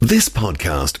This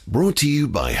podcast brought to you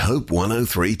by Hope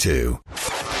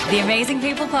 103.2. The Amazing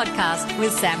People Podcast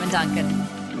with Sam and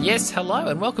Duncan. Yes, hello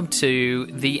and welcome to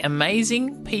the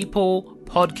Amazing People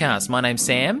Podcast. My name's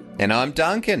Sam. And I'm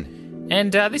Duncan.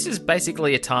 And this is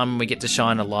basically a time when we get to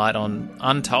shine a light on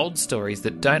untold stories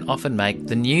that don't often make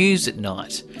the news at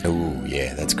night. Oh,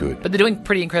 yeah, that's good. But they're doing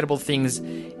pretty incredible things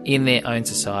in their own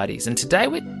societies. And today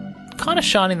we're kind of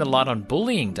shining the light on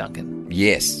bullying, Duncan.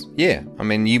 Yes, yeah. I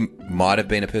mean, you might have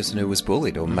been a person who was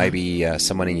bullied, or maybe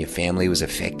someone in your family was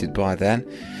affected by that.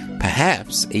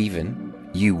 Perhaps even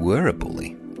you were a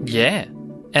bully. Yeah.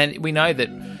 And we know that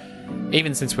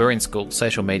even since we're in school,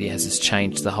 social media has just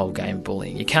changed the whole game of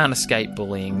bullying. You can't escape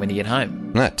bullying when you get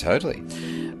home. No, totally.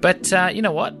 But you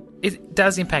know what? It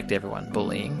does impact everyone,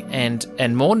 bullying,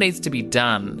 and more needs to be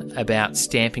done about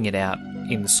stamping it out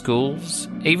in the schools,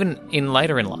 even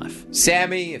later in life.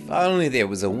 Sammy, if only there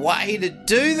was a way to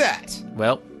do that.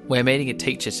 Well, we're meeting a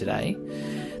teacher today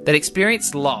that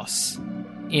experienced loss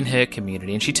in her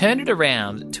community, and she turned it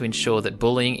around to ensure that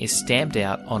bullying is stamped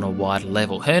out on a wider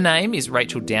level. Her name is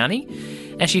Rachel Downey,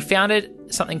 and she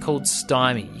founded something called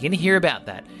Stymie. You're going to hear about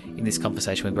that in this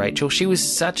conversation with Rachel. She was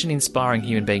such an inspiring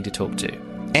human being to talk to.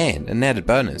 And an added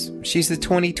bonus, she's the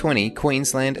 2020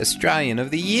 Queensland Australian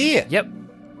of the Year. Yep.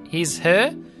 Here's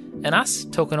her and us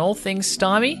talking all things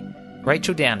Stymie.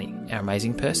 Rachel Downey, our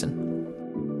amazing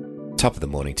person. Top of the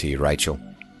morning to you, Rachel.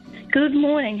 Good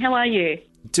morning. How are you?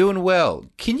 Doing well.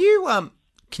 Can you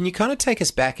kind of take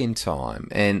us back in time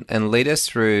and lead us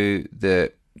through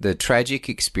the tragic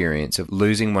experience of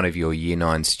losing one of your Year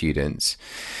 9 students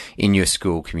in your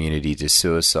school community to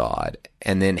suicide,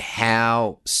 and then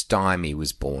how Stymie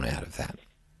was born out of that?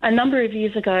 A number of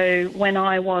years ago, when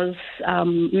I was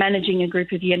managing a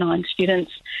group of Year 9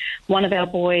 students, one of our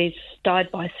boys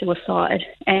died by suicide,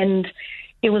 and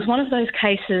it was one of those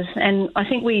cases, and I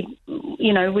think we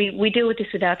deal with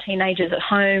this with our teenagers at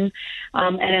home,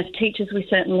 and as teachers we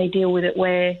certainly deal with it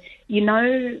where you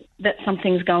know that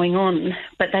something's going on,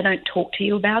 but they don't talk to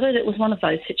you about it. It was one of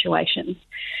those situations.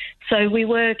 So we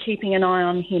were keeping an eye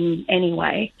on him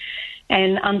anyway,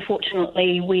 and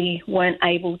unfortunately we weren't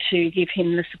able to give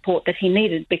him the support that he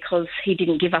needed because he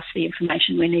didn't give us the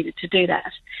information we needed to do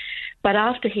that. But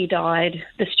after he died,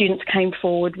 the students came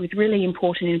forward with really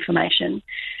important information.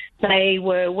 They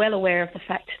were well aware of the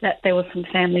fact that there was some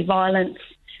family violence,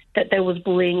 that there was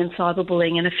bullying and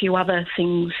cyberbullying and a few other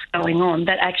things going on,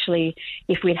 that actually,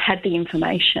 if we'd had the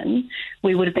information,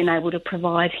 we would have been able to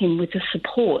provide him with the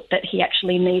support that he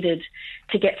actually needed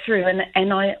to get through.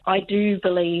 And I do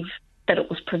believe that it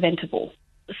was preventable.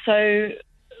 So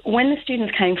when the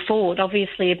students came forward,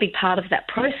 obviously a big part of that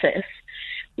process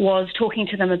was talking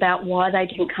to them about why they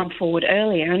didn't come forward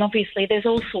earlier. And obviously there's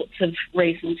all sorts of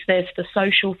reasons. There's the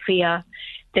social fear,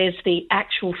 there's the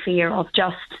actual fear of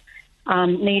just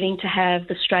needing to have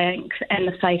the strength and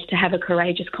the faith to have a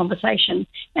courageous conversation,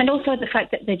 and also the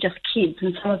fact that they're just kids,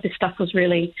 and some of this stuff was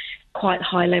really quite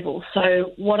high level.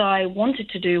 So what I wanted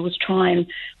to do was try and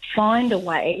find a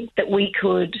way that we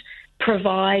could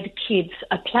provide kids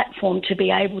a platform to be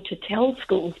able to tell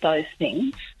schools those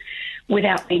things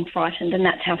without being frightened, and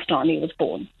that's how Stymie was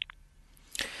born.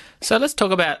 So let's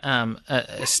talk about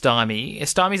Stymie.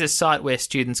 Stymie is a site where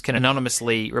students can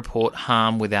anonymously report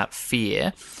harm without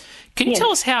fear. Can you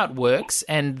tell us how it works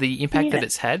and the impact that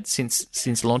it's had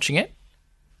since launching it?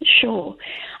 Sure.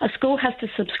 A school has to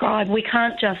subscribe. We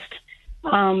can't just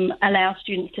allow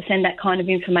students to send that kind of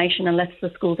information unless the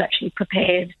school's actually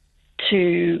prepared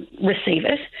to receive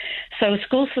it. So a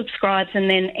school subscribes, and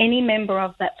then any member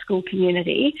of that school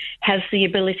community has the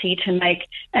ability to make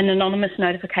an anonymous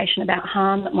notification about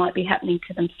harm that might be happening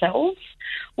to themselves,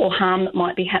 or harm that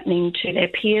might be happening to their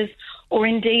peers, or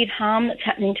indeed harm that's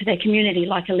happening to their community,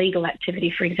 like illegal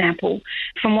activity, for example.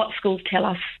 From what schools tell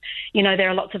us, you know, there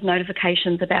are lots of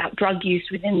notifications about drug use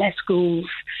within their schools,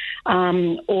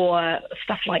 or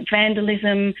stuff like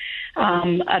vandalism,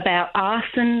 about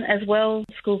arson as well.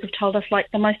 Schools have told us,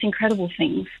 like, the most incredible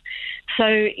things. So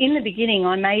in the beginning,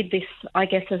 I made this, I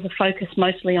guess, as a focus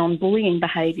mostly on bullying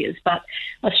behaviours, but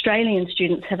Australian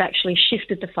students have actually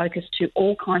shifted the focus to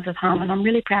all kinds of harm, and I'm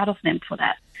really proud of them for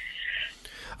that.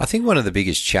 I think one of the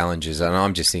biggest challenges, and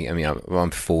I'm just thinking, I mean,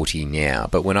 I'm 40 now,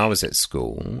 but when I was at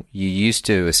school, you used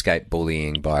to escape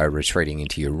bullying by retreating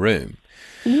into your room.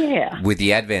 Yeah. With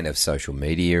the advent of social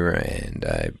media and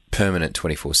a permanent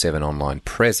 24/7 online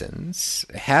presence,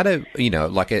 how do,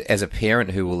 like as a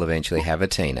parent who will eventually have a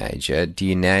teenager, do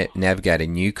you navigate a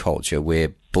new culture where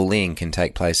bullying can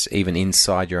take place even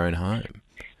inside your own home?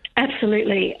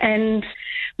 Absolutely. And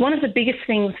one of the biggest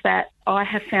things that I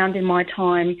have found in my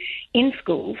time in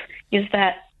schools is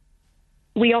that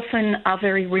we often are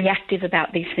very reactive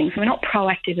about these things. We're not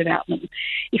proactive about them.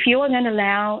 If you are going to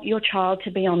allow your child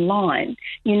to be online,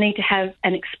 you need to have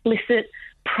an explicit,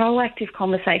 proactive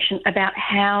conversation about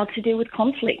how to deal with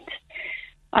conflict.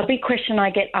 A big question I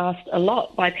get asked a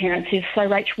lot by parents is, so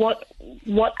Rach,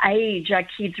 what age are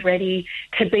kids ready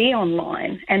to be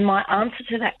online? And my answer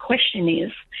to that question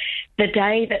is the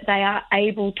day that they are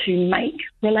able to make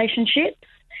relationships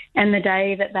and the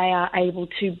day that they are able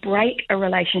to break a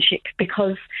relationship,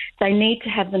 because they need to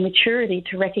have the maturity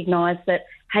to recognise that,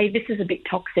 hey, this is a bit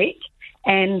toxic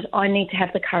and I need to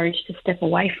have the courage to step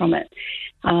away from it.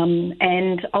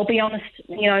 And I'll be honest,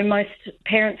 most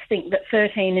parents think that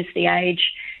 13 is the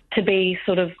age to be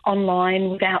sort of online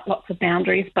without lots of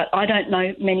boundaries, but I don't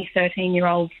know many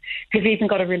 13-year-olds who've even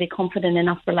got a really confident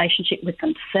enough relationship with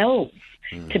themselves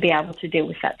to be able to deal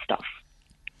with that stuff.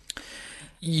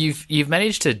 You've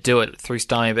managed to do it through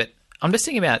Stymie, but I'm just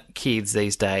thinking about kids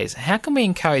these days. How can we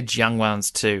encourage young ones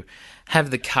to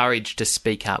have the courage to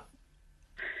speak up?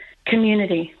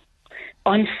 Community.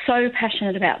 I'm so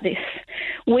passionate about this.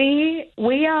 We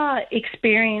are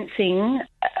experiencing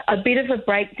a bit of a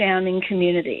breakdown in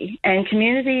community, and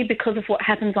community, because of what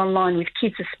happens online with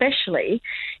kids especially,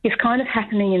 is kind of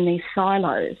happening in these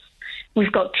silos.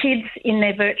 We've got kids in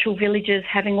their virtual villages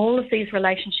having all of these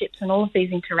relationships and all of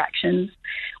these interactions.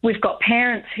 We've got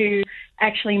parents who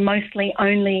actually mostly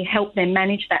only help them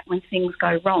manage that when things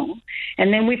go wrong.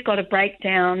 And then we've got a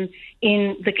breakdown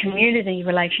in the community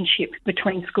relationship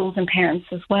between schools and parents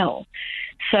as well.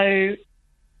 So,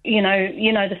 you know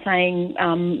the saying,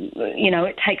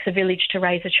 it takes a village to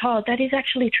raise a child. That is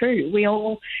actually true. We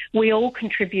all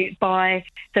contribute by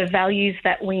the values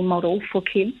that we model for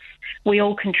kids. We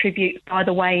all contribute by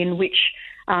the way in which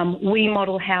we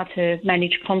model how to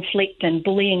manage conflict and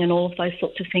bullying and all of those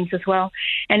sorts of things as well.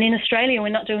 And in Australia, we're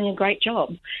not doing a great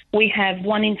job. We have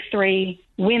 1 in 3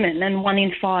 women and 1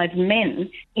 in 5 men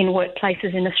in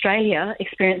workplaces in Australia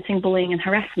experiencing bullying and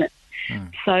harassment.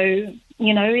 So,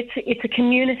 it's a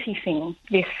community thing,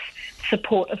 this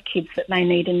support of kids that they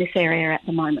need in this area at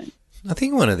the moment. I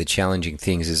think one of the challenging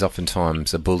things is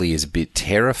oftentimes a bully is a bit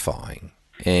terrifying.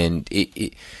 And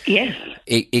it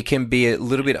can be a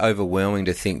little bit overwhelming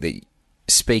to think that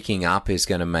speaking up is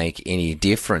going to make any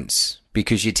difference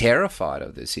because you're terrified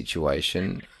of the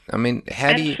situation. I mean,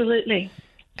 how do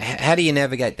you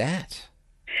navigate that?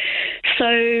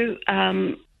 So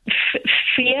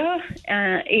fear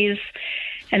is,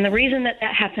 and the reason that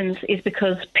happens is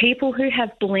because people who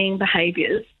have bullying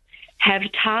behaviours have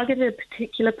targeted a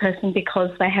particular person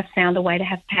because they have found a way to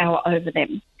have power over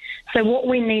them. So what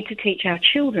we need to teach our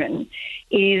children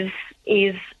is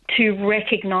to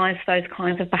recognise those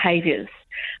kinds of behaviours.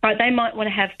 Right? They might want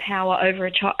to have power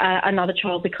over another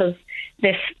child because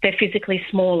they're physically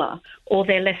smaller, or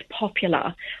they're less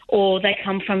popular, or they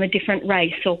come from a different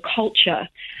race or culture.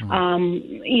 They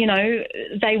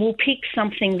will pick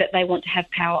something that they want to have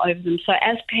power over them. So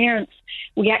as parents,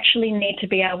 we actually need to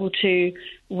be able to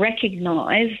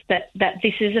recognise that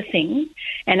this is a thing,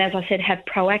 and as I said, have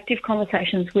proactive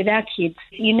conversations with our kids.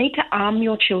 You need to arm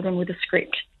your children with a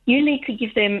script. You need to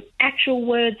give them actual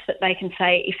words that they can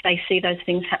say if they see those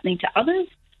things happening to others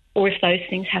or if those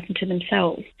things happen to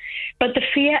themselves. But the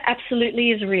fear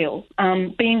absolutely is real.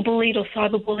 Being bullied or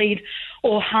cyberbullied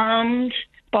or harmed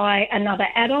by another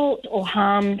adult or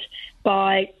harmed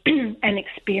by an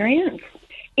experience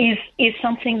is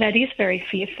something that is very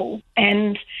fearful.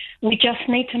 And we just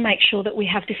need to make sure that we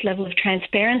have this level of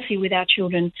transparency with our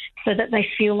children so that they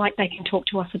feel like they can talk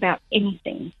to us about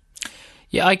anything.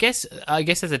 Yeah, I guess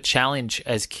as a challenge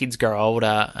as kids grow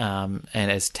older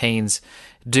and as teens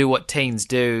do what teens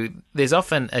do, there's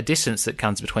often a distance that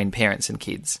comes between parents and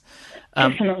kids.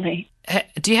 Definitely.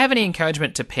 Do you have any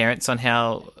encouragement to parents on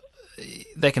how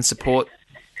they can support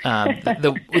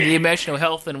the emotional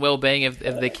health and well-being of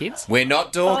their kids? We're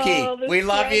not dorky. We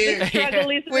love you. The struggle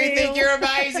is We real. think you're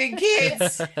amazing,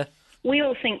 kids. We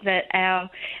all think that our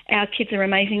kids are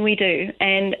amazing. We do.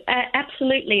 And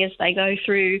absolutely, as they go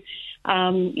through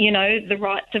the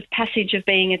rites of passage of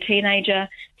being a teenager,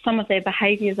 some of their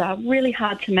behaviours are really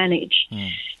hard to manage.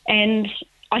 And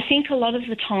I think a lot of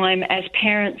the time as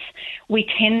parents, we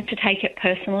tend to take it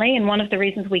personally. And one of the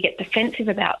reasons we get defensive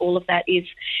about all of that is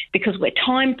because we're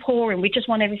time poor and we just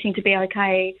want everything to be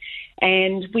okay.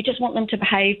 And we just want them to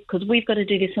behave because we've got to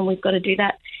do this and we've got to do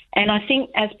that. And I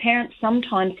think as parents,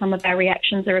 sometimes some of our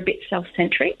reactions are a bit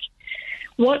self-centric.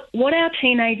 What our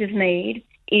teenagers need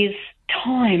is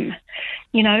time.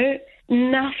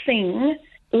 Nothing.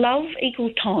 Love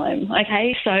equals time,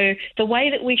 okay? So the way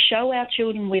that we show our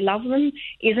children we love them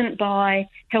isn't by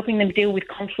helping them deal with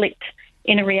conflict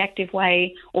in a reactive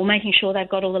way or making sure they've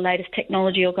got all the latest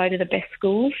technology or go to the best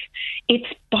schools. It's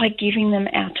by giving them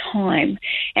our time.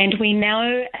 And we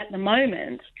know at the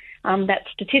moment that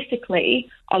statistically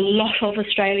a lot of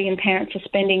Australian parents are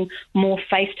spending more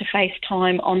face-to-face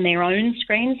time on their own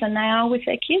screens than they are with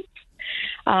their kids.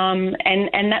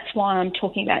 And that's why I'm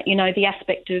talking about, the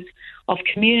aspect of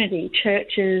community,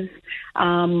 churches,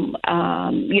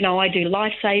 I do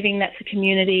life saving, that's a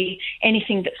community,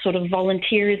 anything that's sort of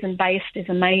volunteerism based is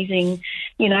amazing.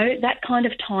 That kind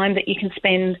of time that you can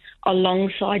spend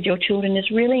alongside your children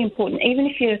is really important, even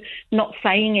if you're not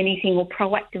saying anything or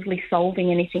proactively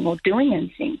solving anything or doing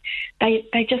anything.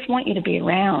 They just want you to be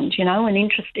around, and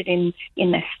interested in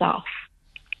their stuff.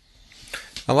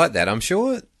 I like that. I'm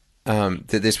sure that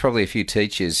there's probably a few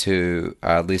teachers who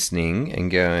are listening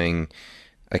and going,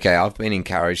 okay, I've been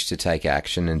encouraged to take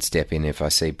action and step in if I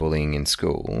see bullying in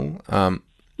school.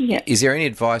 Is there any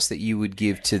advice that you would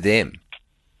give to them?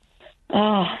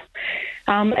 Again,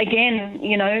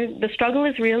 the struggle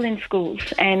is real in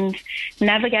schools, and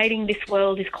navigating this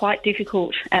world is quite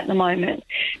difficult at the moment,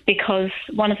 because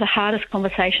one of the hardest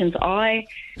conversations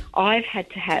I've had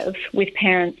to have with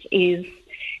parents is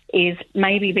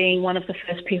maybe being one of the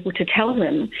first people to tell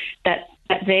them that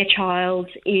their child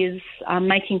is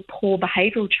making poor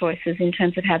behavioural choices in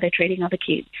terms of how they're treating other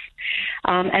kids.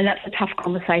 And that's a tough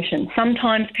conversation.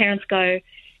 Sometimes parents go,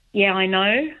 yeah, I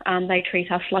know, they treat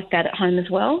us like that at home as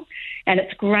well. And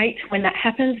it's great when that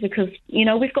happens, because,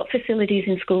 we've got facilities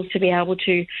in schools to be able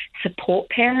to support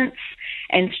parents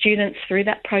and students through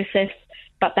that process.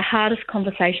 But the hardest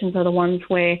conversations are the ones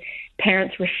where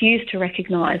parents refuse to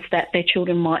recognise that their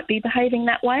children might be behaving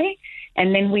that way,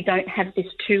 and then we don't have this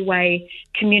two-way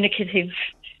communicative,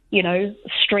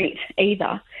 street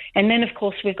either. And then, of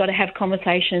course, we've got to have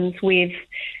conversations with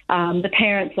the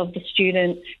parents of the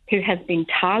student who has been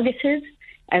targeted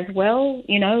as well,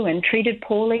 and treated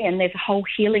poorly, and there's a whole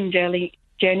healing journey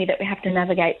that we have to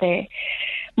navigate there.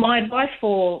 My advice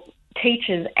for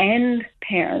teachers and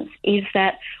parents is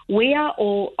that we are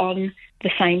all on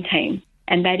the same team,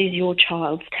 and that is your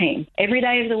child's team. Every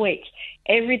day of the week,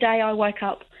 every day I woke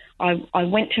up, I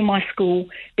went to my school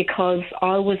because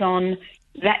I was on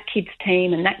that kid's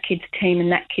team and that kid's team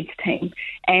and that kid's team.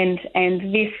 And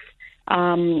this,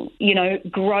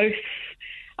 growth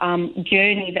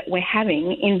journey that we're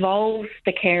having involves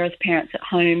the carers, parents at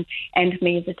home, and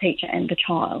me as a teacher and the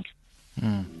child.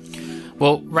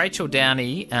 Well, Rachel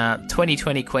Downey,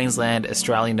 2020 Queensland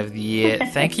Australian of the Year,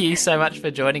 thank you so much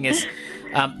for joining us.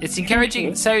 It's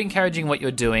encouraging what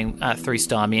you're doing through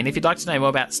Stymie. And if you'd like to know more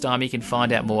about Stymie, you can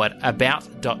find out more at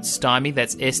about.stymie,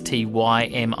 that's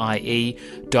stymie.com.au.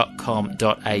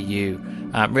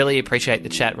 Really appreciate the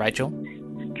chat, Rachel.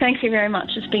 Thank you very much.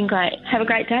 It's been great. Have a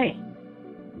great day.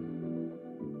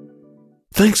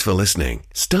 Thanks for listening.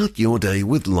 Start your day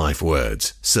with Life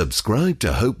Words. Subscribe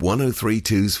to Hope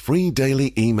 1032's free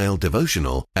daily email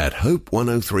devotional at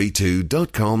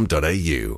hope1032.com.au.